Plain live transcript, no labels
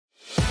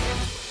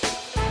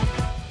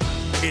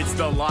It's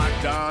the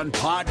Locked On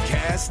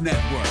Podcast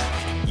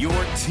Network, your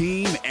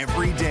team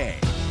every day.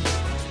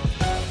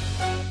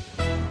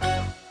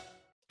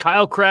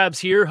 Kyle Krabs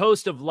here,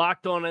 host of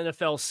Locked On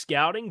NFL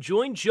Scouting.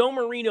 Join Joe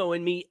Marino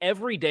and me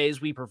every day as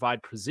we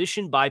provide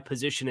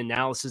position-by-position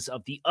analysis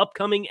of the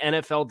upcoming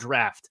NFL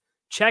Draft.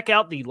 Check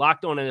out the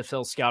Locked On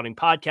NFL Scouting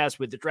podcast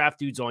with the Draft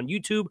Dudes on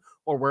YouTube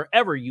or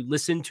wherever you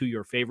listen to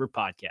your favorite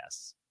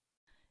podcasts.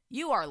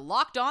 You are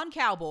Locked On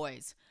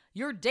Cowboys,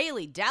 your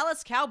daily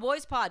Dallas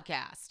Cowboys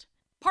podcast.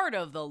 Part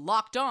of the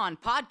Locked On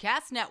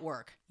Podcast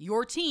Network,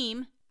 your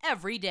team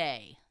every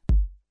day.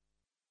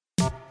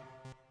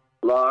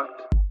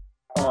 Locked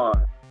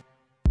on.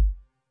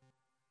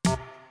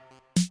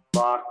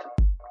 Locked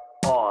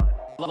on.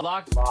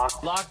 Locked on.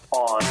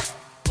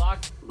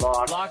 Locked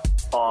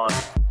on.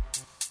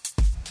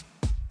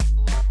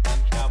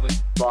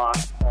 Cowboys.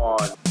 Locked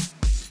on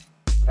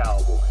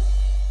Cowboys.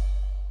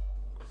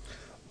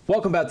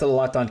 Welcome back to the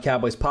Locked On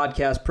Cowboys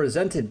podcast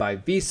presented by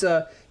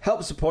Visa.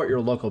 Help support your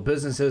local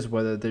businesses,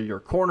 whether they're your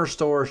corner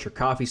stores, your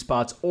coffee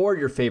spots, or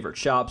your favorite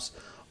shops.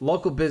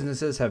 Local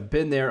businesses have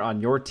been there on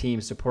your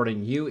team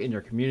supporting you in your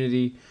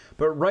community.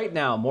 But right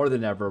now, more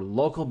than ever,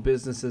 local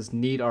businesses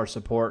need our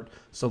support,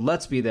 so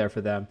let's be there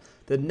for them.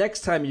 The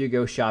next time you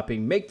go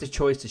shopping, make the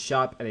choice to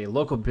shop at a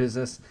local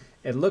business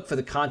and look for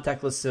the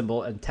contactless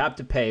symbol and tap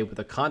to pay with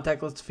a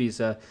contactless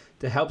Visa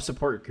to help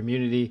support your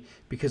community,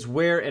 because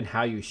where and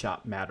how you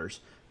shop matters.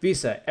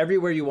 Visa,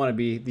 everywhere you want to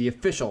be, the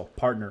official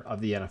partner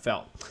of the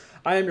NFL.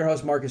 I am your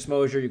host, Marcus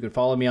Mosier. You can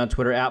follow me on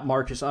Twitter at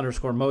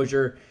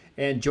Marcus_Mosier.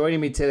 And joining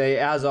me today,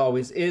 as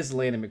always, is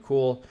Landon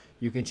McCool.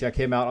 You can check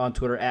him out on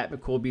Twitter at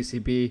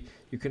McCoolBCB.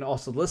 You can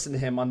also listen to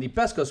him on the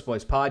Best Coast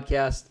Boys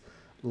podcast.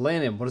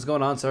 Landon, what is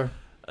going on, sir?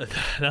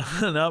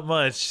 Not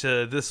much.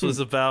 This was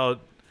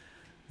about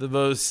the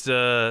most...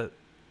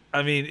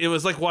 it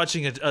was like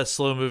watching a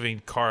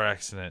slow-moving car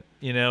accident.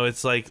 You know,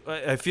 it's like,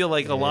 I feel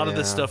like a lot of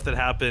the stuff that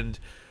happened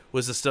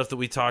was the stuff that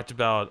we talked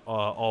about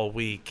all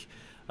week.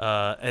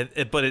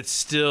 But it's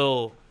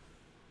still,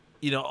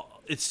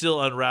 it's still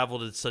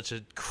unraveled in such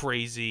a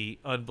crazy,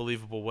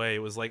 unbelievable way. It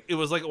was like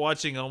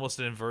watching almost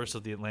an inverse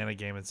of the Atlanta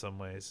game in some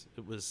ways.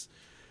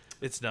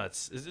 It's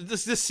nuts.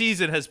 This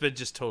season has been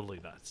just totally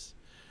nuts.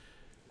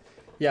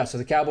 Yeah, so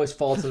the Cowboys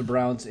fall to the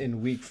Browns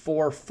in Week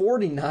 4,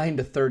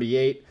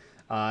 49-38.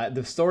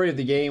 The story of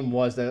the game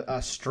was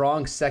a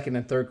strong second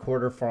and third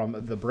quarter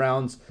from the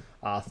Browns.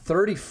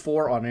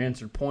 34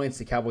 unanswered points.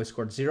 The Cowboys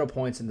scored 0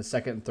 points in the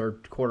second and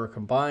third quarter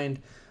combined.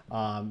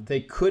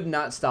 They could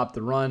not stop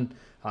the run.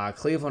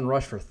 Cleveland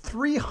rushed for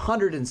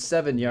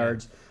 307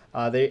 yards.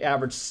 They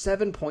averaged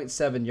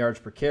 7.7 yards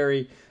per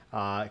carry.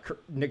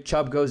 Nick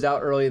Chubb goes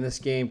out early in this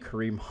game.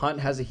 Kareem Hunt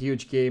has a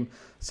huge game.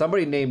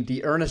 Somebody named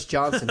D'Ernest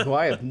Johnson, who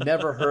I have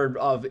never heard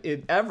of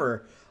it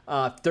ever,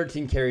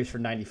 13 carries for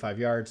 95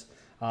 yards.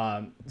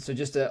 So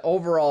just an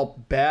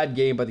overall bad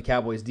game by the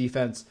Cowboys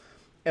defense.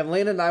 And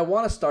Landon, I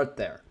want to start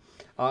there.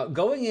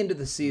 Going into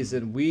the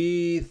season,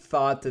 we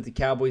thought that the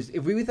Cowboys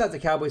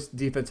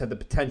defense had the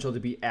potential to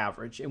be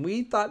average, and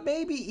we thought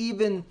maybe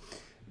even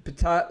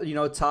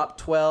top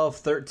 12,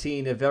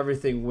 13 if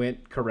everything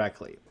went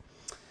correctly.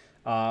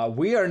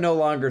 We are no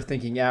longer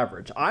thinking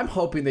average. I'm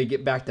hoping they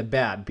get back to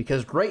bad,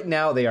 because right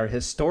now they are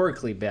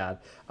historically bad.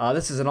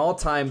 This is an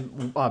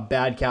all-time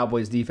bad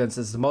Cowboys defense.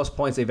 This is the most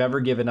points they've ever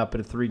given up in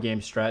a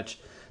 3-game stretch.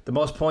 The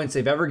most points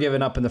they've ever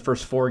given up in the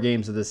first 4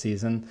 games of the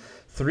season.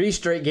 3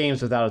 straight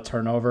games without a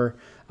turnover.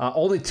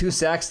 Only 2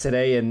 sacks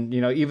today, and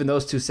even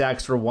those 2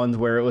 sacks were ones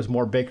where it was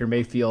more Baker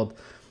Mayfield,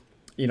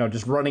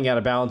 just running out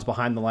of bounds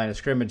behind the line of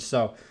scrimmage.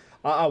 So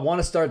I want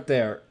to start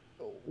there.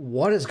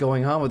 What is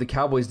going on with the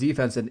Cowboys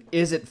defense, and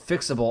is it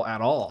fixable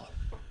at all?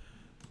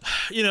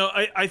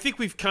 I think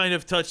we've kind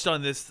of touched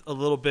on this a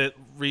little bit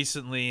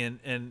recently, and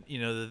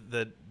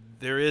that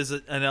there is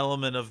an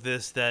element of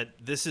this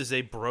is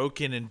a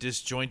broken and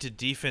disjointed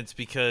defense,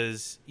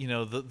 because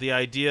the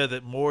idea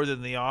that more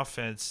than the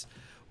offense,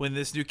 when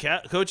this new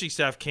coaching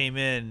staff came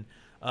in,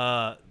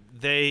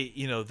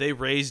 they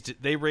raised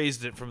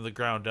it from the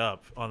ground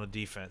up on the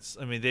defense.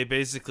 I mean, they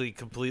basically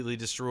completely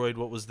destroyed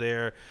what was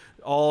there.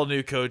 All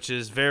new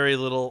coaches, very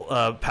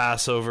little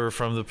passover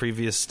from the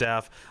previous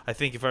staff. I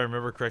think, if I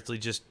remember correctly,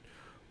 just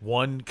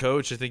one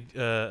coach, I think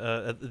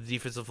the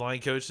defensive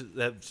line coach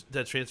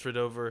that transferred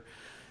over.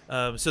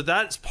 So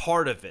that's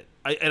part of it,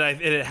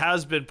 and it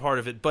has been part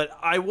of it. But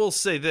I will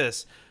say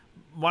this: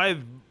 my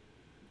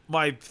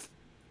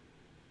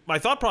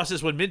thought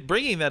process when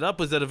bringing that up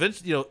was that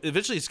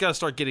eventually it's got to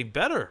start getting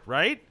better,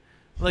 right?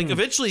 Like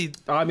eventually,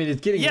 I mean, it's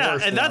getting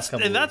worse. and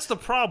that's the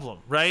problem,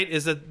 right?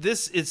 Is that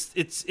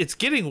it's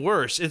getting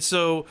worse, and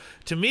so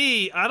to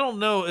me, I don't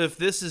know if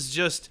this is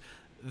just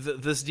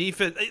this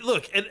defense.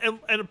 Look,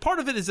 and part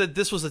of it is that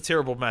this was a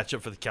terrible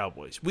matchup for the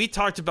Cowboys. We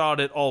talked about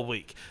it all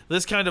week.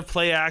 This kind of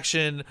play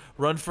action,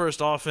 run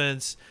first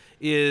offense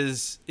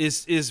is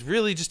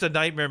really just a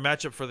nightmare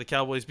matchup for the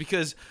Cowboys,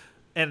 because,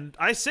 and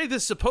I say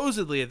this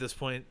supposedly at this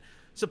point,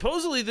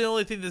 supposedly the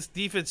only thing this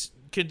defense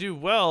can do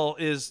well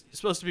is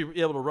supposed to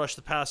be able to rush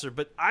the passer,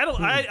 but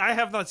I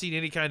have not seen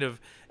any kind of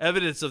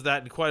evidence of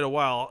that in quite a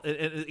while,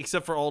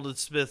 except for Aldon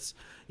Smith's,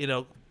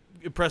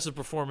 impressive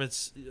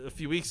performance a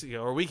few weeks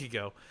ago or a week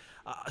ago.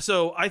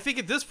 So I think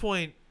at this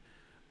point,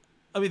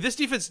 this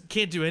defense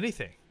can't do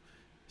anything.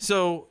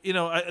 So,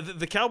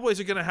 the Cowboys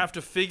are going to have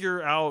to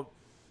figure out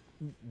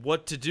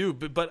what to do.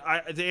 But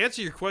to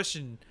answer your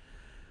question,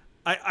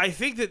 I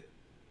think that,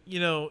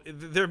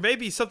 there may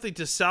be something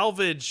to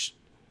salvage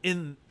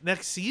in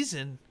next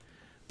season,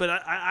 but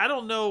I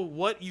don't know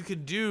what you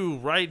can do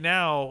right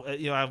now,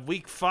 on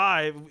week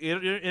 5,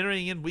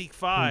 entering in week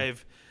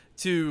 5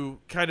 to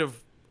kind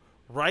of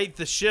right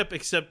the ship,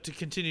 except to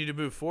continue to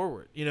move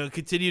forward,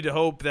 continue to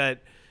hope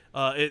that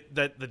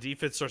that the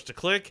defense starts to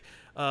click,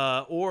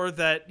 or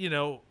that,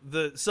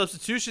 the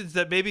substitutions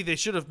that maybe they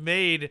should have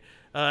made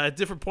at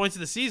different points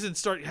in the season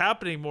start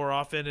happening more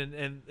often,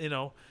 and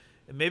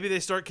maybe they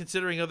start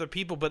considering other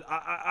people. But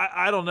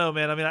I don't know,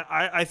 man.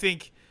 I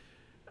think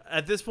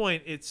at this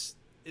point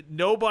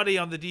nobody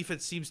on the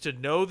defense seems to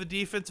know the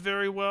defense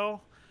very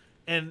well.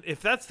 And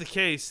if that's the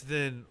case,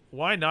 then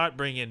why not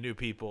bring in new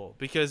people?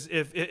 Because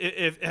if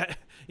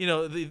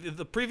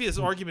the previous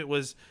argument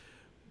was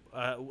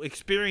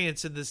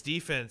experience in this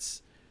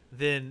defense,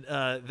 then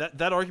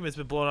that argument's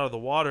been blown out of the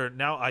water.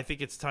 Now I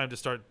think it's time to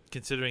start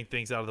considering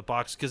things out of the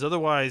box, because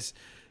otherwise,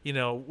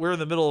 we're in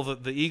the middle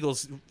of the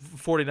Eagles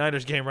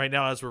 49ers game right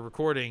now as we're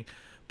recording,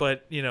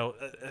 but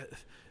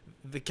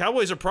the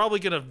Cowboys are probably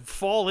going to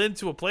fall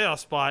into a playoff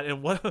spot,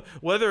 and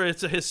whether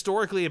it's a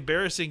historically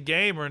embarrassing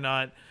game or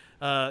not,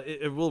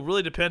 it will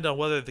really depend on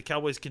whether the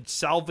Cowboys can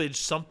salvage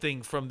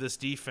something from this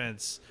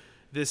defense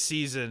this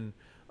season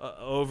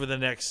over the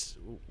next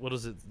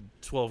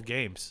 12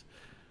 games.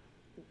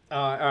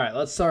 All right,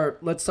 let's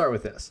start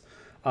with this.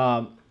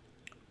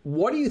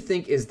 What do you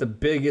think is the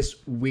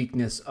biggest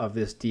weakness of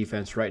this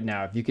defense right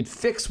now? If you could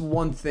fix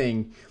one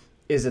thing,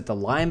 is it the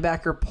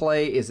linebacker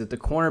play? Is it the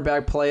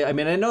cornerback play? I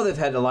know they've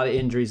had a lot of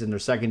injuries in their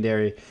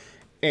secondary,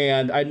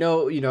 and I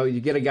know you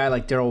get a guy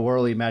like Daryl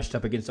Worley matched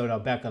up against Odell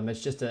Beckham.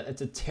 It's just a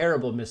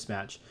terrible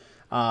mismatch.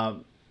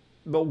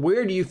 But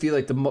where do you feel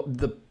like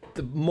the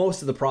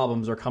most of the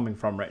problems are coming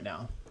from right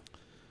now?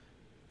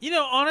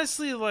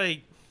 Honestly,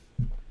 like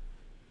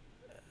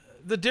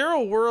the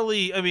Daryl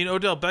Worley,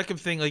 Odell Beckham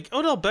thing. Like,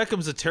 Odell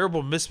Beckham's a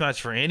terrible mismatch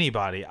for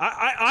anybody.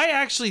 I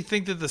actually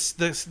think that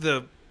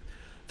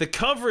the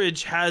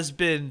coverage has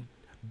been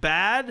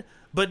bad,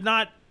 but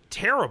not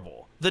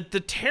terrible. The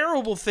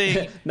terrible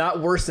thing, not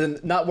worse than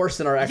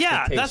our expectations.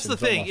 Yeah, that's the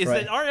thing, is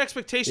that our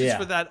expectations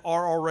for that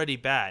are already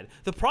bad.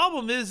 The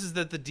problem is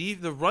that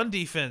the run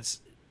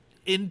defense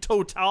in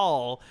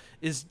total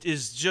is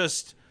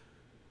just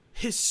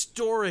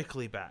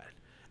historically bad.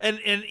 And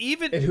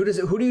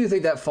who do you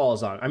think that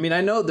falls on?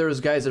 I know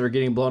there's guys that are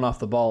getting blown off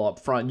the ball up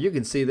front. You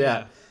can see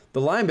that. Yeah. The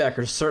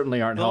linebackers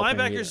certainly aren't helping.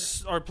 The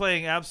linebackers are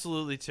playing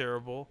absolutely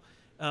terrible.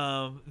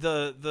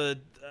 The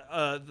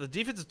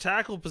defensive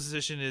tackle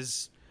position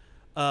is,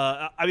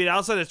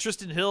 outside of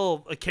Tristan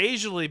Hill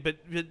occasionally, but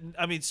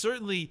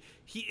certainly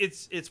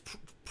it's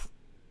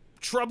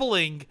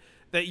troubling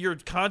that you're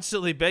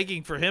constantly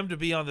begging for him to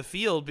be on the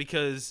field,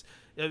 because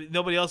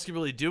nobody else can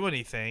really do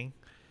anything.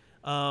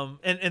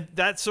 And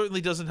that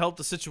certainly doesn't help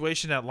the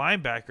situation at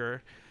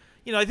linebacker.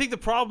 I think the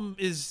problem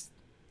is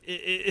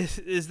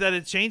that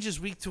it changes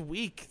week to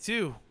week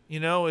too.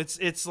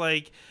 It's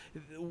like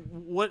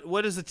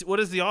what is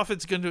the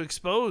offense going to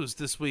expose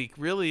this week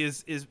really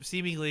is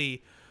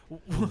seemingly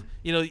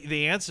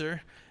the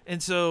answer.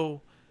 And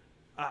so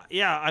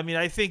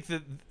I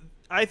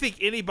think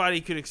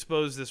anybody could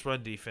expose this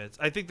run defense.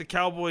 I think the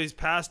Cowboys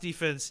pass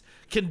defense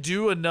can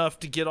do enough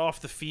to get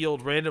off the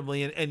field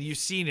randomly, and you've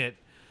seen it.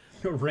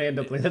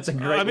 Randomly, that's a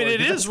great word.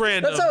 It is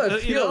random. That's how I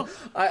feel.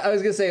 I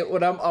was gonna say,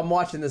 when I'm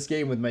watching this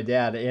game with my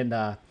dad,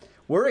 and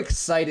we're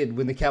excited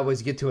when the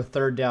Cowboys get to a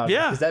third down,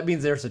 because that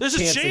means there's a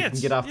chance they can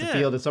get off the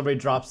field if somebody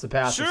drops the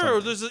pass. Sure,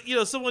 or there's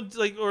someone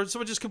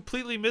someone just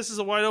completely misses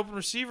a wide open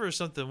receiver or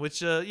something,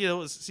 which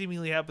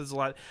seemingly happens a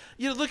lot.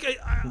 Look,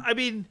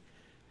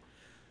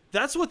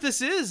 that's what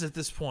this is at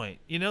this point.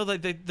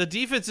 Like the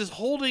defense is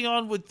holding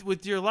on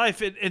with your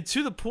life, and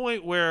to the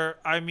point where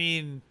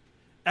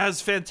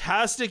as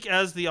fantastic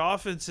as the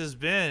offense has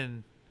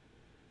been,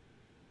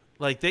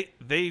 like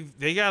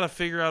they got to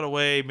figure out a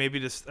way maybe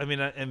to.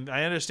 And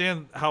I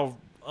understand how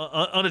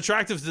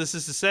unattractive this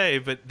is to say,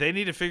 but they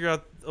need to figure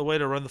out a way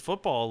to run the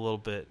football a little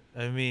bit.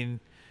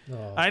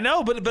 I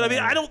know, but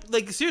I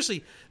don't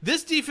seriously.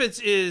 This defense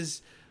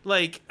is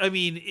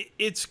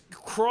it's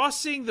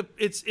crossing the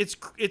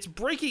it's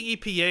breaking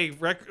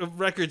EPA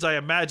records. I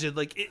imagine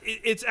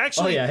it's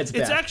actually it's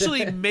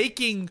actually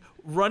making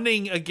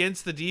running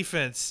against the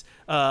defense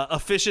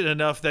efficient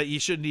enough that you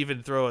shouldn't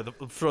even throw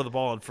the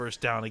ball on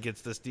first down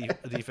against this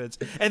defense.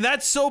 And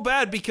that's so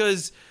bad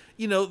because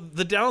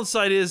the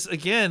downside is,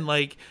 again,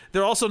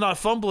 they're also not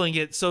fumbling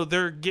it, so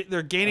they're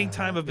gaining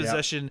time of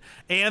possession,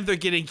 and they're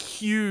getting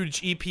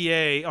huge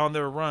EPA on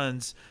their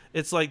runs.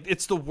 It's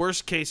it's the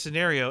worst case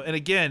scenario. And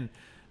again,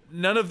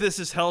 none of this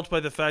is helped by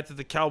the fact that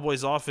the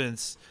Cowboys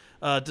offense,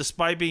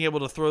 despite being able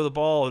to throw the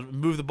ball and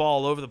move the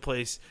ball all over the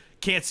place,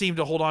 can't seem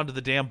to hold on to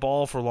the damn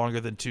ball for longer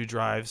than 2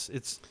 drives.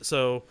 It's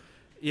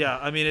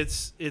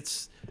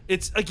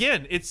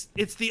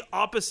the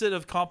opposite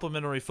of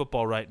complimentary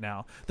football right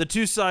now. The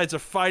two sides are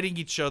fighting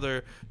each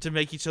other to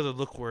make each other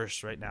look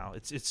worse right now.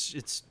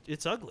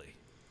 It's ugly.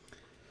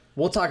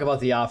 We'll talk about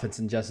the offense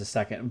in just a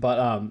second,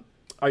 but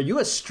are you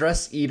a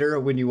stress eater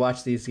when you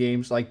watch these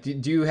games? Like,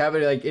 do you have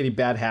any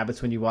bad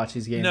habits when you watch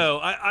these games? No,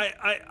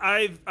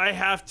 I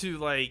have to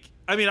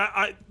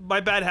my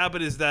bad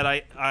habit is that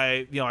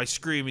I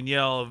scream and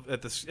yell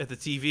at the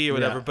TV or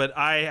whatever, but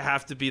I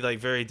have to be like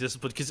very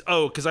disciplined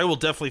because I will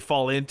definitely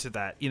fall into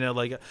that.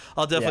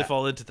 I'll definitely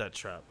fall into that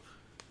trap.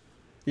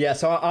 Yeah,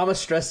 so I'm a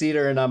stress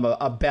eater and I'm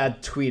a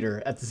bad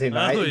tweeter at the same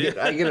time.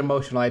 I get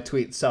emotional. I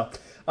tweet. So,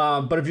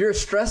 but if you're a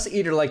stress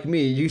eater like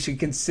me, you should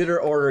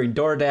consider ordering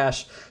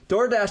DoorDash.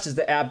 DoorDash is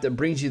the app that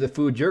brings you the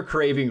food you're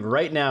craving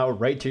right now,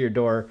 right to your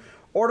door.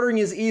 Ordering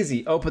is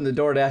easy. Open the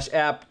DoorDash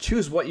app,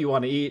 choose what you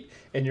want to eat,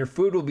 and your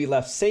food will be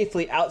left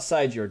safely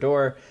outside your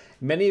door.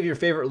 Many of your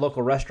favorite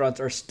local restaurants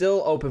are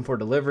still open for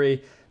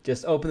delivery.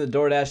 Just open the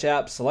DoorDash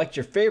app, select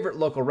your favorite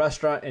local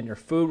restaurant, and your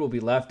food will be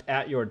left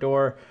at your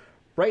door.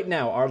 Right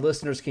now, our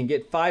listeners can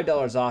get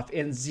 $5 off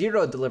and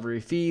 0 delivery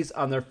fees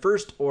on their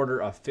first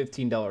order of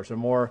 $15 or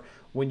more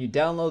when you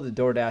download the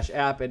DoorDash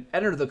app and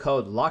enter the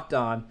code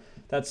LOCKEDON.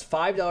 That's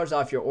 $5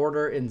 off your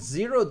order and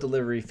 0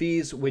 delivery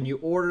fees when you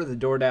order the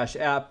DoorDash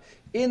app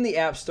in the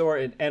App Store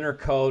and enter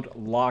code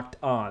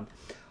LOCKEDON.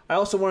 I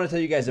also want to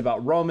tell you guys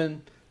about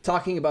Roman.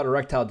 Talking about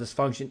erectile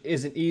dysfunction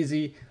isn't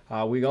easy.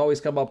 We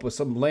always come up with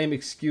some lame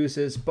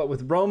excuses, but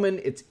with Roman,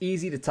 it's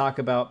easy to talk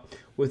about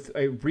with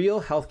a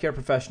real healthcare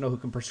professional who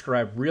can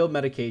prescribe real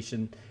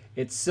medication.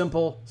 It's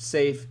simple,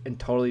 safe, and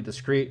totally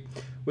discreet.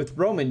 With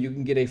Roman, you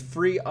can get a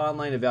free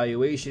online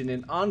evaluation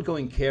and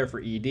ongoing care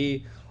for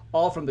ED,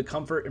 all from the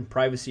comfort and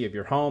privacy of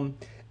your home.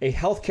 A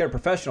healthcare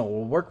professional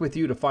will work with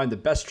you to find the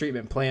best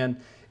treatment plan.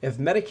 If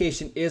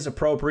medication is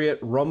appropriate,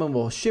 Roman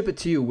will ship it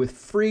to you with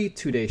free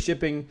 2-day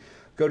shipping.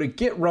 Go to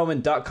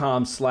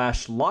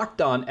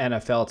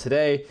GetRoman.com/LockedOnNFL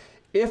today.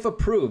 If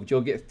approved, you'll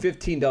get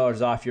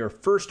 $15 off your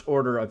first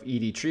order of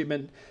ED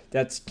treatment.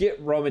 That's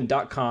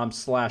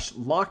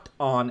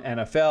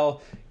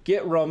GetRoman.com/LockedOnNFL.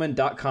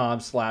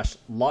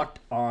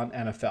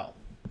 GetRoman.com/LockedOnNFL.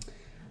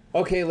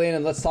 Okay,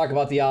 Landon, let's talk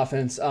about the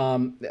offense.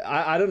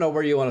 I don't know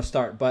where you want to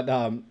start, but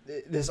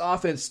this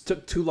offense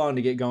took too long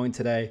to get going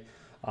today.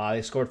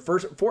 They scored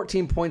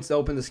 14 points to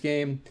open this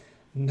game.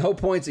 No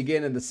points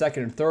again in the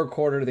second and third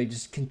quarter. They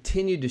just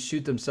continued to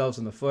shoot themselves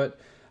in the foot.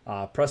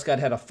 Prescott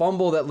had a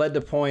fumble that led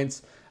to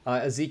points.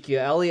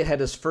 Ezekiel Elliott had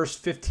his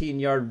first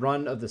 15-yard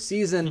run of the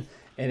season,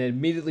 and it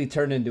immediately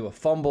turned into a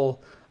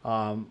fumble.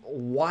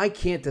 Why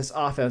can't this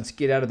offense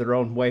get out of their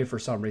own way for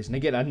some reason?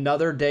 Again,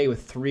 another day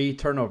with 3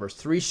 turnovers.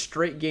 3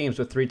 straight games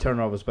with 3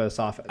 turnovers by this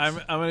offense. I'm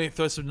going to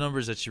throw some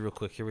numbers at you real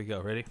quick. Here we go.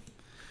 Ready?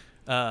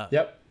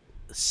 Yep.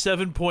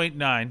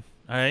 7.9.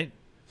 All right.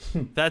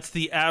 That's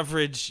the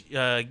average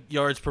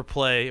yards per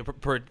play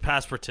per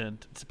pass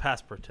attempt. It's a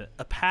pass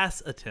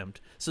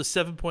attempt. So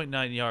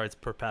 7.9 yards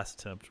per pass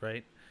attempt,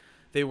 right?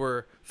 They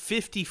were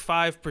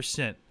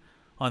 55%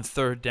 on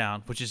third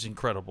down, which is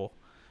incredible.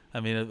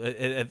 I mean,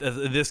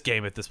 in this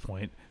game at this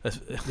point.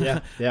 Yeah,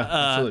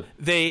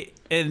 absolutely.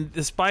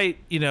 Despite,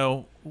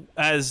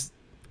 as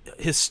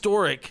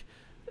historically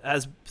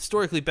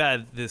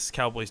bad this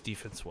Cowboys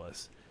defense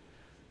was,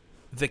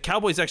 the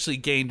Cowboys actually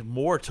gained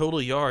more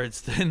total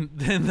yards than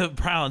the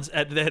Browns.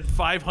 They had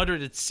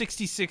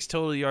 566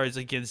 total yards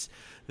against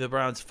the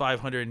Browns'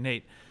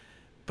 508.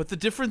 But the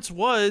difference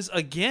was,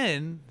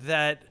 again,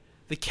 that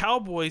the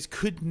Cowboys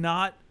could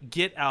not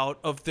get out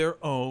of their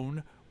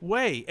own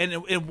way.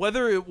 And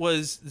whether it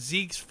was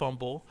Zeke's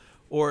fumble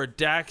or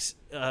Dak's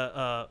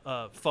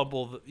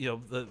fumble,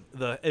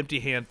 the empty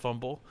hand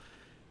fumble,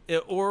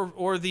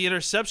 or the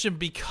interception,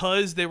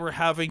 because they were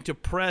having to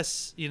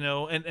press,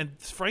 and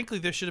frankly,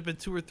 there should have been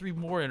 2 or 3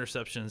 more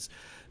interceptions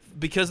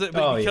because they're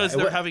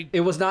having.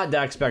 It was not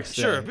Dak's best.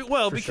 Sure,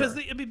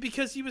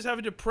 because he was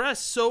having to press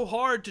so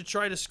hard to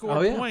try to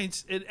score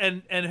points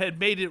and had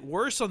made it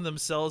worse on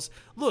themselves.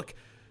 Look,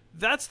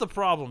 that's the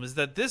problem, is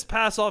that this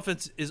pass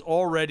offense is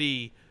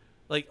already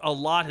like a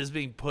lot is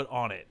being put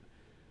on it.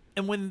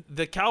 And when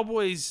the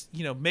Cowboys,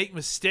 make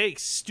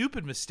mistakes,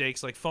 stupid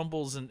mistakes like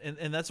fumbles and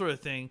that sort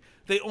of thing,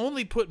 they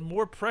only put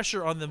more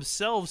pressure on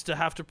themselves to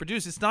have to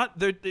produce. It's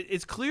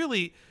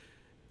clearly,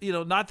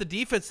 not the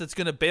defense that's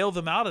going to bail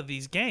them out of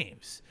these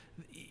games.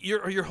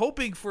 You're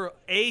hoping for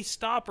a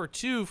stop or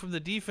 2 from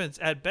the defense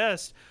at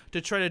best to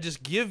try to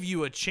just give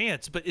you a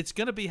chance, but it's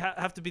going to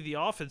have to be the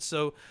offense.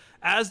 So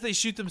as they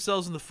shoot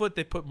themselves in the foot,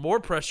 they put more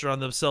pressure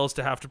on themselves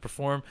to have to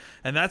perform,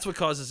 and that's what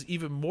causes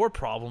even more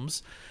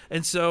problems.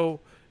 And so.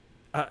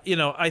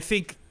 I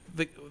think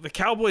the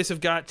Cowboys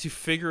have got to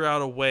figure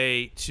out a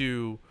way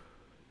to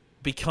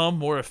become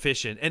more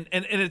efficient. And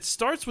it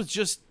starts with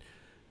just,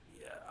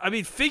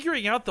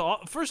 figuring out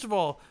first of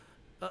all,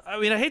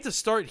 I hate to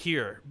start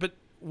here, but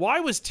why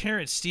was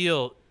Terrence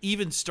Steele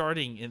even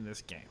starting in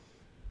this game?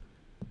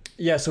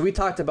 Yeah, so we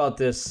talked about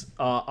this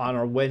on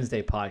our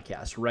Wednesday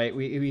podcast, right?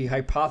 We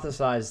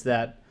hypothesized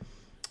that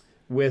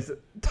with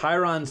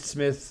Tyron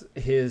Smith,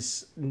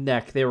 his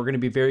neck, they were going to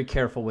be very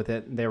careful with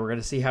it. They were going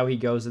to see how he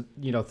goes,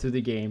 through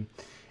the game.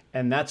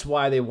 And that's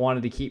why they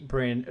wanted to keep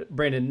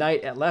Brandon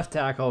Knight at left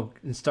tackle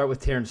and start with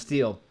Terrence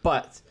Steele.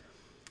 But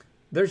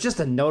there's just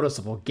a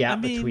noticeable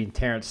gap between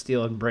Terrence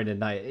Steele and Brandon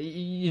Knight.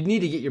 You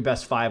need to get your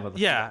best 5 on the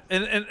field.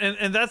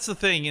 And that's the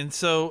thing. And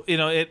so,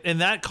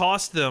 and that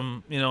cost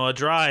them, a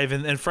drive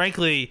and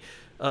frankly,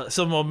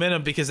 some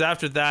momentum, because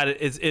after that,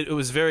 it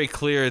was very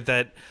clear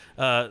that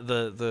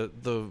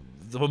the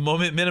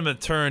momentum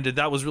turned, and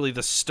that was really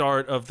the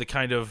start of the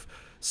kind of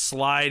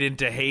slide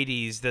into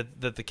Hades that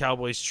the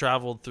Cowboys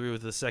traveled through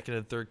the second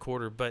and third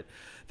quarter. But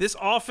this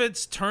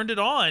offense turned it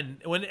on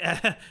when,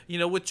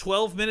 with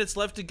 12 minutes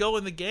left to go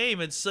in the game,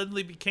 and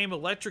suddenly became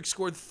electric,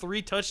 scored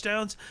 3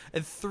 touchdowns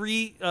and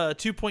 3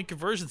 2-point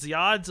conversions. The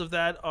odds of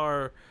that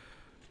are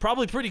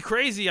probably pretty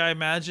crazy, I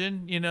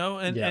imagine,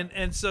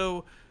 and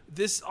so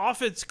this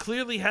offense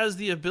clearly has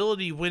the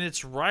ability, when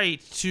it's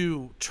right,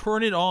 to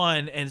turn it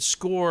on and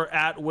score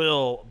at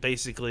will,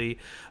 basically,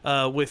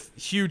 with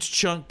huge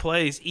chunk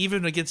plays,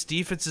 even against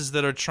defenses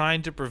that are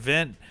trying to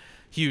prevent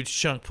huge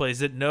chunk plays,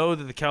 that know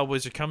that the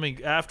Cowboys are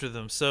coming after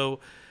them. So,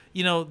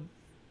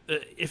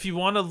 if you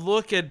want to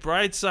look at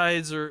bright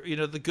sides or,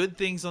 the good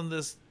things on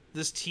this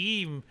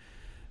team,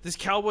 this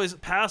Cowboys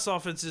pass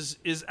offense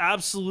is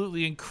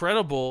absolutely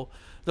incredible.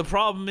 The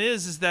problem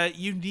is that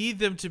you need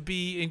them to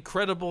be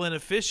incredible and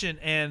efficient,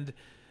 and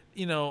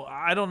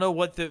I don't know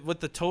what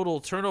the total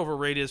turnover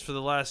rate is for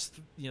the last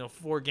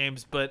 4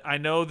 games, but I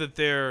know that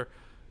they're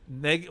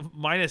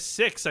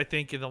 -6, I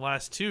think, in the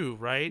last 2,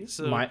 right?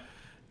 So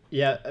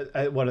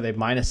what are they,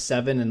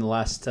 -7 in the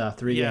last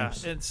 3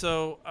 games? Yeah, and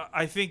so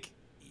I think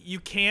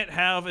you can't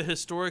have a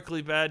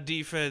historically bad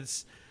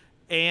defense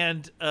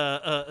and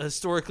a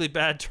historically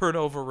bad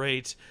turnover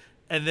rate,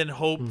 and then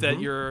hope that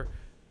you're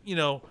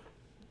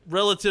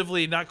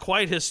relatively not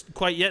quite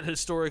yet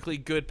historically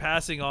good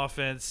passing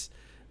offense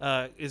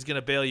is going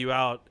to bail you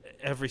out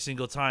every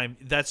single time.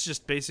 That's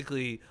just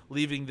basically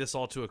leaving this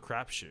all to a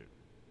crapshoot.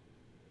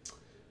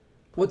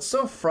 What's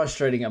so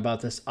frustrating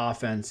about this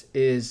offense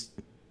is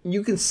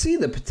you can see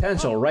the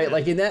potential, right?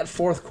 Like in that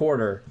fourth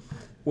quarter,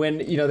 when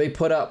they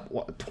put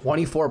up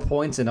 24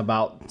 points in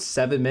about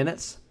 7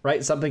 minutes,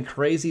 right? Something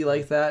crazy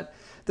like that.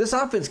 This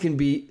offense can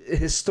be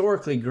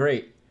historically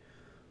great.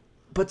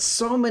 But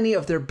so many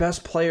of their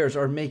best players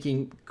are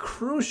making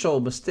crucial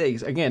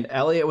mistakes. Again,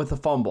 Elliott with the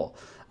fumble.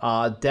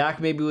 Dak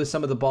maybe with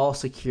some of the ball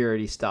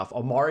security stuff.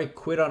 Amari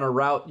quit on a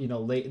route,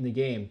 late in the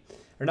game.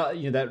 Or not,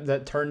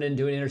 that turned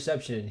into an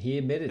interception. He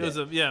admitted it. It was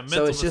a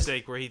mental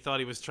mistake where he thought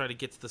he was trying to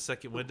get to the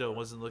second window and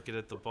wasn't looking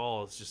at the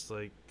ball. It's just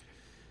like,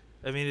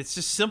 it's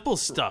just simple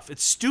stuff.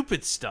 It's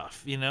stupid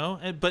stuff,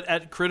 but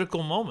at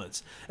critical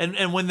moments.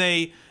 And when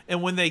they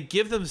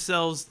give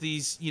themselves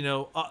these,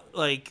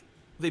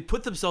 they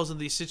put themselves in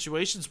these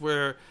situations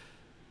where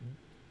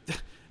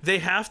they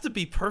have to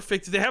be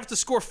perfect. They have to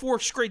score 4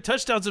 straight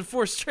touchdowns and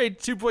 4 straight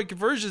 2-point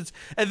conversions,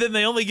 and then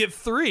they only get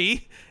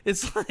 3.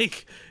 It's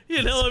like,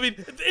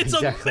 it's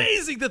exactly.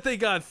 Amazing that they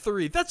got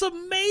 3. That's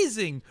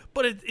amazing,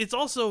 but it's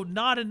also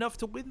not enough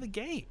to win the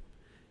game,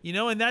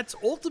 and that's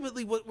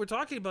ultimately what we're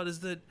talking about,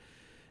 is that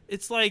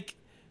it's like,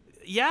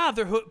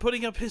 they're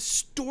putting up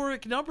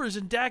historic numbers,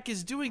 and Dak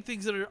is doing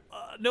things that are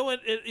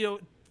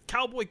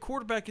Cowboy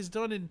quarterback has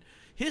done in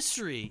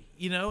history,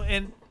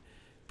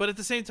 but at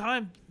the same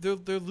time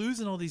they're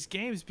losing all these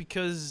games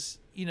because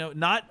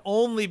not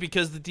only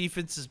because the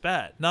defense is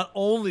bad,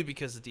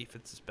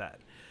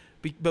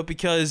 but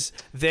because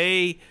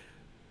they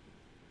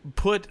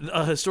put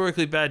a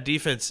historically bad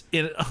defense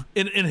in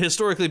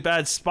historically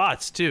bad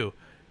spots too,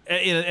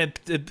 and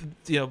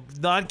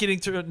not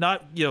winning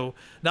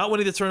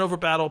the turnover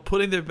battle,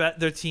 putting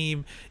their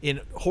team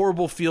in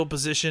horrible field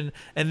position,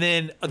 and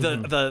then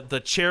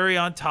the cherry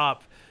on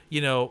top,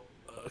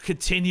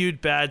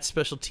 continued bad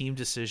special team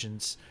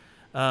decisions,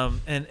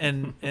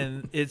 and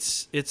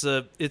it's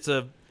a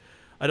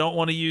I don't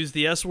want to use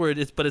the S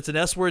word, but it's an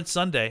S word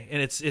Sunday,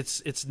 and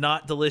it's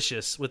not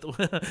delicious with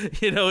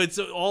it's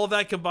all of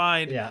that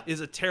combined is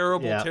a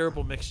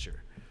terrible mixture.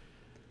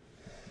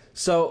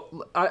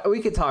 So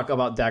we could talk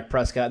about Dak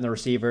Prescott and the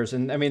receivers,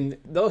 and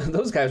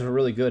those guys were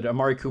really good.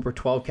 Amari Cooper,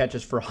 12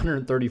 catches for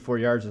 134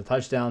 yards and a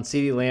touchdown.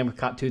 CeeDee Lamb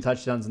caught 2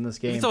 touchdowns in this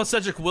game. You saw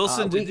Cedric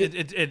Wilson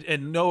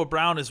and Noah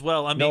Brown as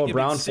well. Noah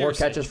Brown, 4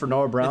 catches for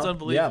Noah Brown. It's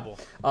unbelievable.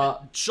 Yeah.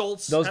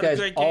 Schultz those had guys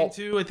a great game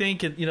too, I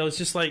think, and it's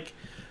just like,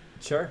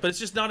 sure, but it's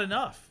just not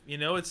enough. You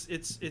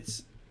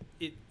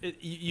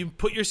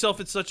put yourself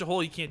in such a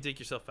hole you can't dig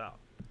yourself out.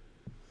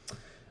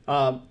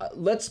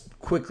 Let's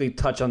quickly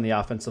touch on the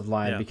offensive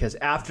line, because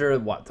after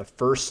the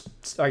first,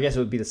 I guess it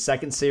would be the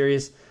second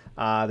series,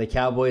 the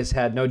Cowboys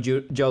had no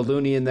Joe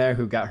Looney in there,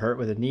 who got hurt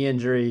with a knee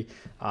injury.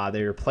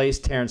 They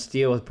replaced Terrence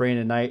Steele with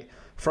Brandon Knight.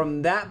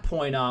 From that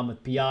point on,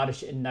 with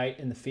Biotish and Knight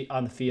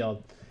on the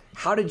field,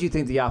 how did you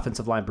think the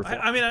offensive line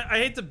performed? I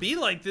hate to be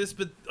like this,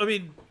 but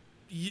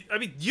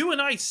you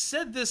and I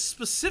said this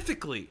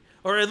specifically,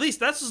 or at least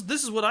this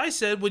is what I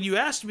said when you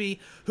asked me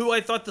who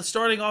I thought the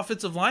starting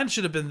offensive line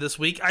should have been this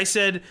week. I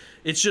said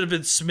it should have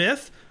been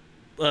Smith,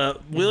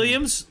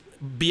 Williams,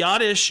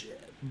 Biotish,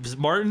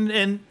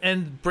 Martin,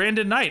 and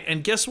Brandon Knight.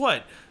 And guess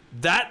what?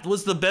 That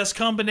was the best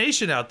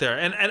combination out there.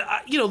 And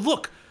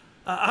look,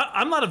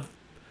 I'm not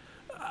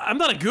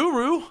a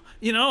guru,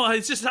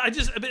 it's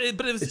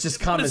just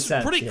common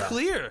sense. Pretty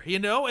clear,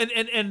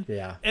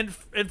 and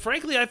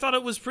frankly, I thought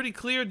it was pretty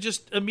clear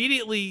just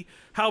immediately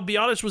how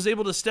Biotish was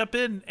able to step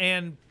in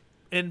and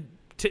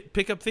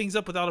pick up things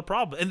up without a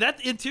problem. And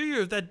that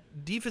interior of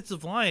that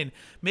defensive line,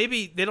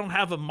 maybe they don't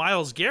have a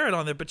Myles Garrett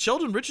on there, but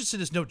Sheldon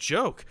Richardson is no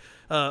joke.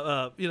 These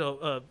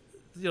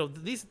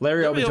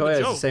Larry Ogunjobi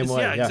is the same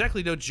way. Yeah,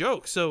 exactly, no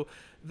joke. So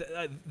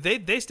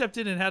they stepped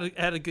in and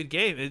had a good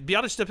game.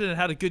 Biotish stepped in and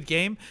had a good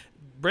game.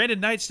 Brandon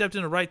Knight stepped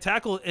in a right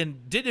tackle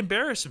and didn't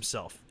embarrass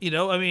himself.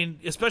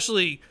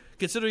 Especially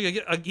considering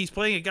he's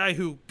playing a guy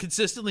who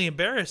consistently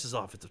embarrasses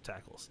offensive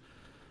tackles.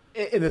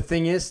 And the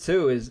thing is,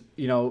 too,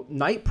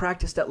 Knight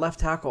practiced at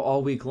left tackle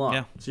all week long.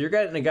 Yeah. So you're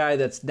getting a guy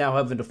that's now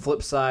having to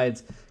flip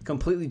sides,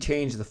 completely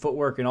change the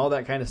footwork and all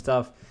that kind of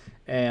stuff,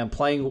 and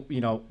playing,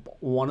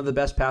 one of the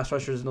best pass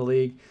rushers in the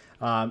league.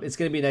 It's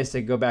going to be nice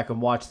to go back and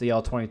watch the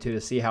L22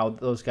 to see how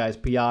those guys,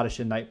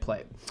 Biotish and Knight,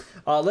 play.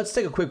 Let's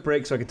take a quick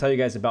break so I can tell you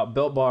guys about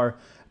Built Bar.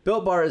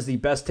 Built Bar is the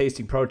best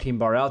tasting protein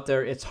bar out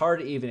there. It's hard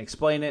to even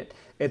explain it.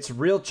 It's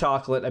real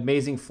chocolate,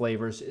 amazing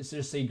flavors. It's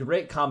just a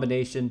great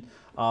combination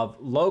of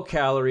low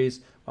calories,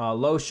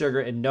 low sugar,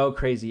 and no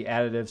crazy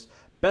additives.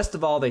 Best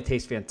of all, they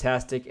taste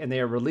fantastic, and they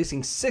are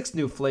releasing 6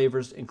 new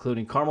flavors,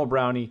 including caramel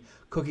brownie,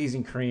 cookies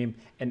and cream,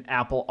 and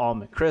apple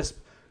almond crisp.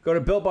 Go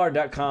to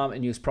BuiltBar.com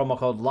and use promo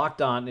code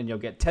LOCKEDON, and you'll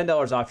get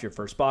 $10 off your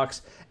first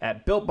box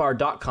at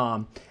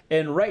BuiltBar.com.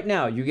 And right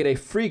now, you get a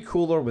free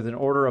cooler with an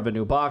order of a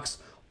new box,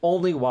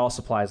 only while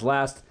supplies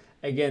last.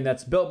 Again,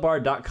 that's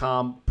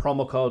BuiltBar.com,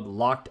 promo code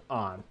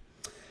LOCKEDON.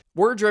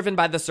 We're driven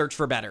by the search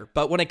for better,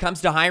 but when it comes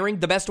to hiring,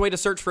 the best way to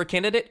search for a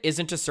candidate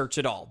isn't to search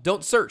at all.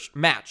 Don't search,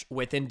 match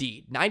with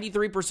Indeed.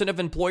 93% of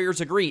employers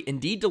agree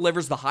Indeed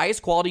delivers the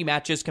highest quality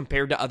matches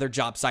compared to other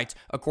job sites,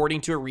 according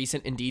to a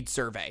recent Indeed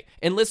survey.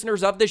 And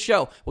listeners of this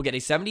show will get a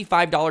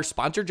 $75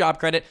 sponsored job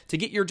credit to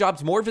get your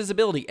jobs more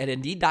visibility at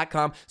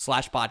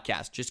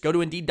Indeed.com/podcast. Just go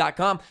to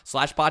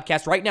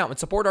Indeed.com/podcast right now and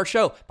support our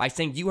show by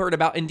saying you heard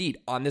about Indeed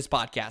on this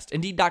podcast.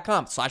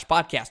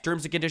 Indeed.com/podcast.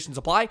 Terms and conditions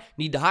apply.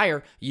 Need to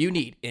hire? You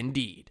need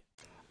Indeed.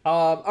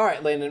 All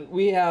right, Landon,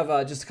 we have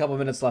just a couple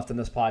minutes left in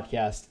this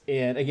podcast.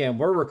 And again,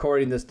 we're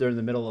recording this during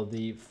the middle of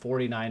the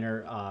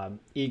 49er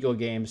Eagle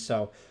game,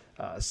 so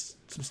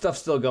some stuff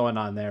still going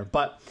on there.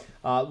 But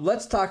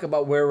let's talk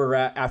about where we're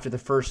at after the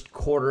first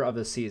quarter of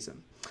the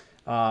season.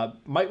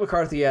 Mike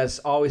McCarthy has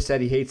always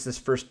said he hates this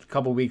first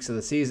couple weeks of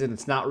the season.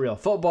 It's not real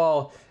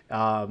football.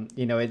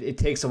 It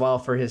takes a while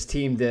for his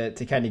team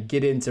to kind of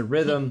get into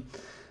rhythm.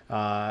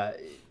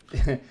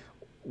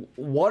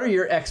 What are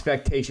your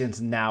expectations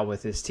now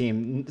with this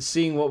team,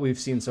 seeing what we've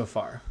seen so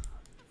far?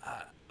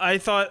 I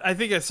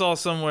think I saw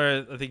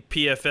somewhere, I think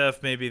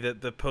PFF maybe,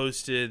 that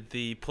posted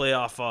the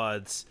playoff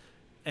odds,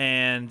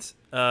 and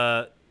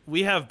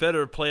we have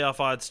better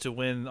playoff odds to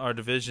win our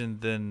division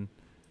than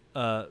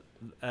at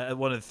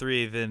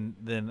 1-3 than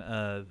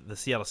the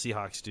Seattle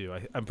Seahawks do.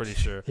 I'm pretty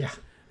sure.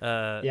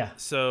 Yeah.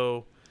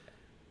 So,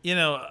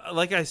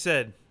 like I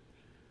said,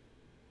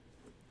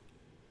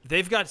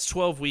 they've got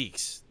 12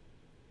 weeks.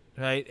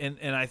 Right,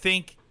 and I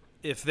think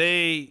if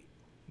they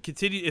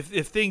continue,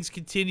 if things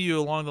continue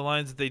along the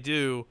lines that they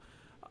do,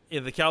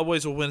 the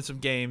Cowboys will win some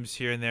games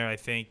here and there. I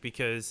think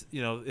because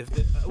we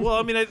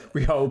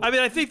hope.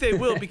 I think they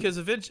will because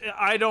eventually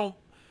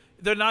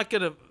they're not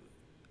gonna.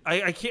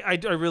 I can't.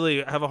 I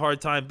really have a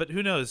hard time. But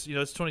who knows?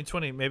 It's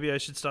 2020. Maybe I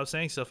should stop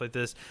saying stuff like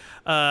this.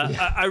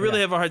 I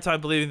really have a hard time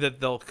believing that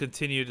they'll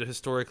continue to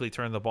historically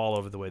turn the ball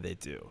over the way they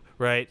do.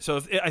 Right.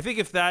 So I think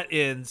if that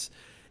ends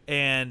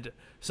and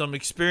some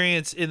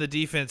experience in the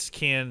defense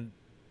can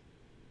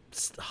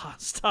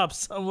stop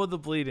some of the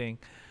bleeding,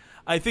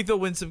 I think they'll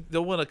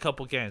win a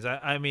couple games.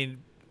 I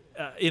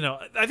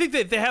think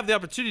they have the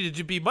opportunity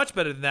to be much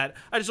better than that.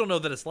 I just don't know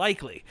that it's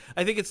likely.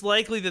 I think it's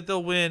likely that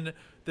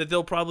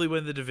they'll probably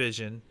win the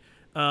division.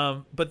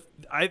 But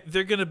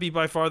they're going to be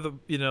by far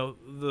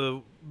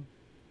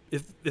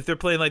if they're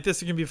playing like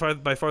this, they're going to be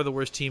by far the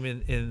worst team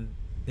in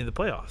the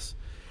playoffs.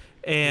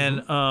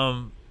 And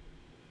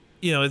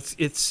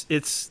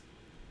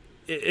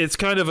it's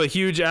kind of a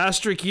huge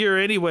asterisk year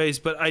anyways,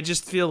 but I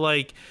just feel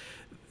like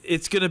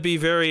it's going to be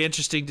very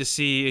interesting to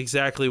see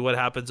exactly what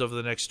happens over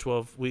the next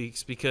 12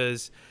 weeks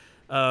because,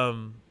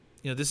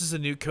 this is a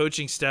new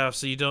coaching staff.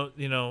 So you don't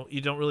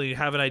really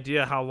have an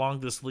idea how long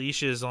this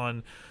leash is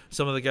on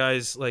some of the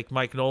guys like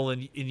Mike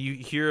Nolan. And you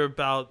hear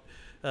about,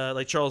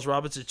 like Charles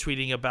Robinson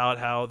tweeting about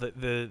how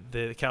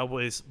the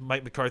Cowboys,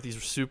 Mike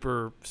McCarthy's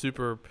super,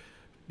 super,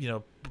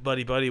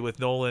 buddy with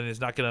Nolan, is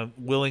not going to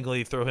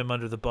willingly throw him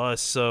under the bus.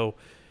 So,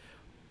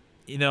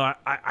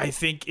 I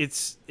think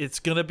it's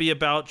going to be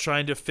about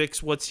trying to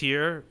fix what's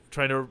here,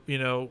 trying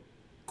to,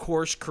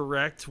 course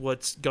correct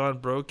what's gone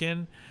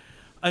broken.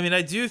 I mean,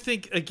 I do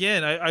think,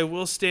 again, I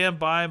will stand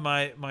by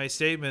my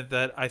statement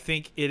that I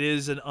think it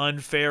is an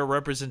unfair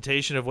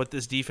representation of what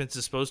this defense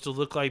is supposed to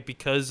look like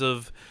because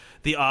of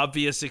the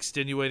obvious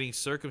extenuating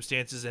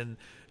circumstances and,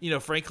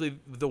 frankly,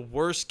 the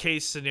worst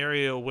case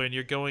scenario when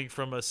you're going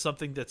from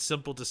something that's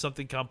simple to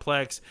something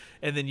complex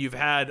and then you've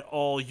had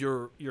all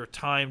your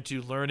time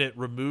to learn it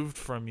removed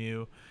from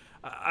you.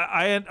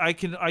 I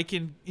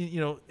can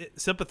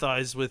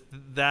sympathize with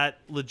that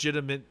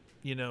legitimate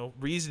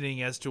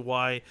reasoning as to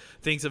why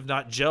things have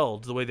not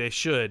gelled the way they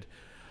should.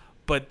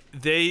 But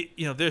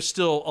there's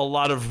still a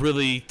lot of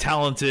really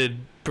talented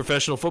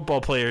professional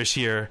football players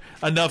here,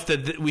 enough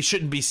that we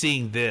shouldn't be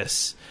seeing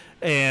this.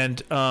 And,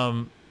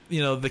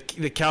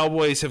 the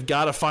Cowboys have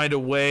got to find a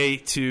way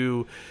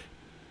to,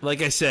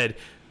 like I said,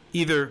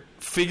 either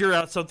figure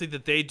out something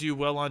that they do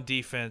well on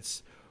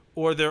defense,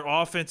 or their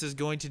offense is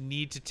going to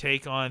need to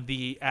take on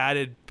the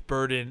added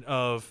burden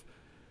of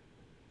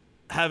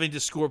having to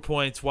score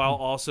points while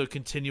also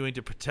continuing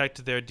to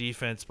protect their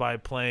defense by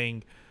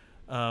playing,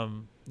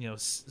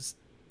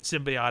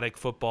 symbiotic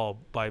football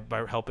by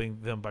helping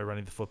them by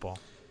running the football.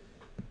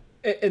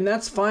 And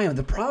that's fine.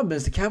 The problem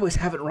is the Cowboys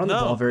haven't run the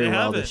ball very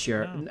well this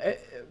year. No.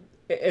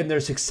 And their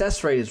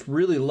success rate is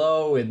really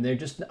low, and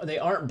they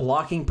aren't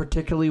blocking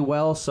particularly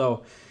well.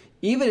 So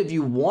even if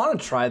you want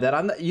to try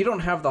that, you don't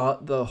have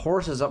the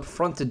horses up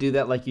front to do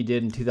that like you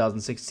did in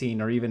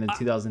 2016 or even in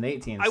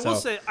 2018. I will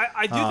say,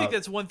 I do think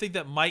that's one thing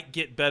that might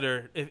get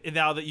better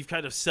now that you've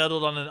kind of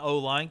settled on an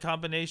O-line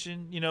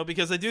combination,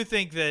 because I do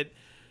think that,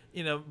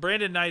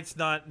 Brandon Knight's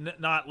not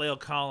La'el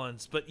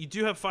Collins, but you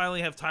do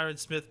finally have Tyron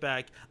Smith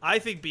back. I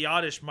think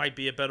Biotish might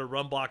be a better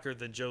run blocker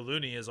than Joe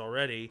Looney is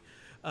already.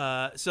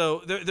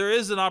 So there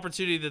is an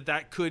opportunity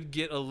that could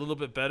get a little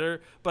bit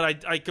better,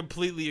 but I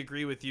completely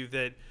agree with you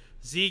that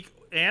Zeke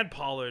and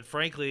Pollard,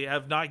 frankly,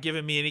 have not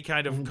given me any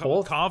kind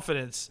of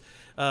confidence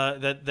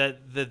that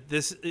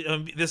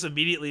this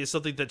immediately is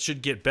something that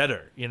should get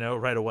better,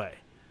 right away.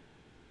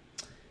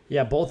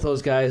 Yeah, both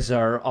those guys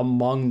are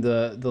among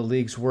the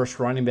league's worst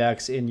running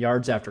backs in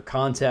yards after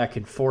contact,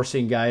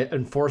 enforcing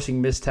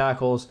missed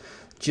tackles,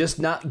 just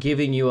not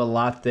giving you a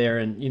lot there.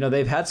 And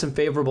they've had some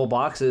favorable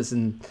boxes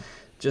and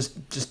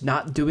just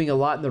not doing a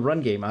lot in the run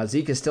game.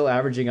 Zeke is still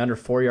averaging under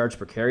 4 yards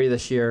per carry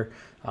this year.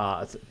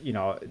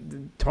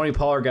 Tony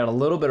Pollard got a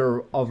little bit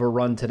of a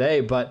run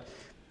today, but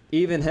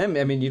even him,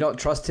 you don't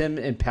trust him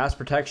in pass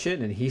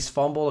protection, and he's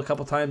fumbled a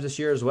couple times this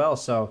year as well.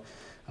 So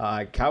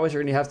Cowboys are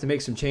going to have to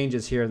make some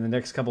changes here in the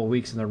next couple of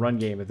weeks in the run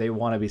game if they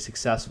want to be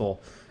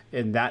successful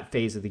in that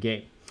phase of the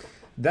game.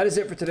 That is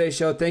it for today's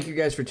show. Thank you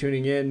guys for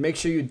tuning in. Make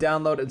sure you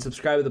download and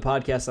subscribe to the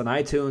podcast on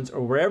iTunes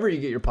or wherever you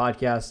get your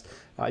podcasts.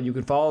 You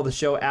can follow the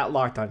show at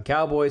Locked On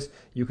Cowboys.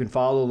 You can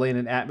follow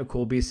Landon at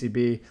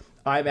McCoolBCB.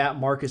 I'm at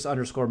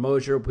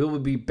Marcus_Mosier. We will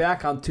be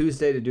back on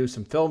Tuesday to do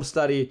some film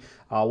study.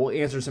 We'll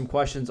answer some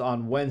questions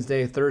on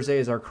Wednesday. Thursday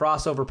is our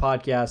crossover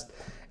podcast.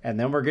 And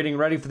then we're getting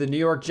ready for the New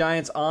York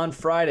Giants on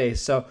Friday.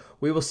 So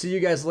we will see you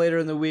guys later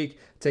in the week.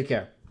 Take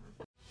care.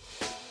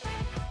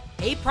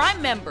 Hey,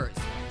 Prime members,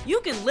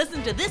 you can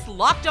listen to this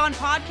Locked On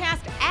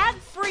podcast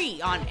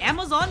ad-free on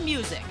Amazon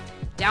Music.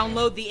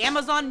 Download the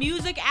Amazon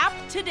Music app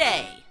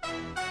today.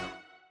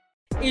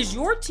 Is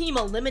your team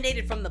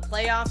eliminated from the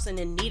playoffs and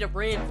in need of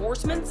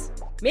reinforcements?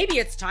 Maybe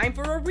it's time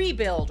for a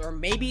rebuild, or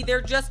maybe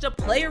they're just a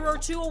player or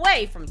two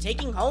away from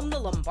taking home the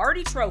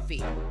Lombardi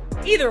Trophy.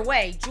 Either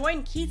way,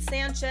 join Keith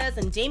Sanchez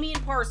and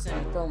Damian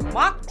Parson for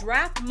Mock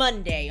Draft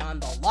Monday on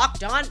the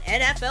Locked On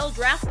NFL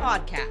Draft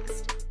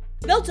Podcast.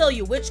 They'll tell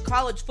you which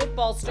college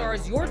football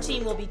stars your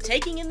team will be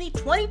taking in the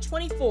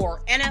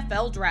 2024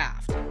 NFL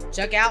Draft.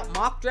 Check out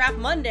Mock Draft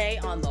Monday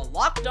on the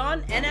Locked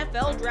On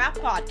NFL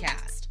Draft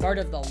Podcast, part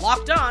of the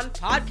Locked On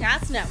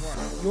Podcast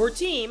Network, your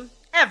team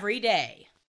every day.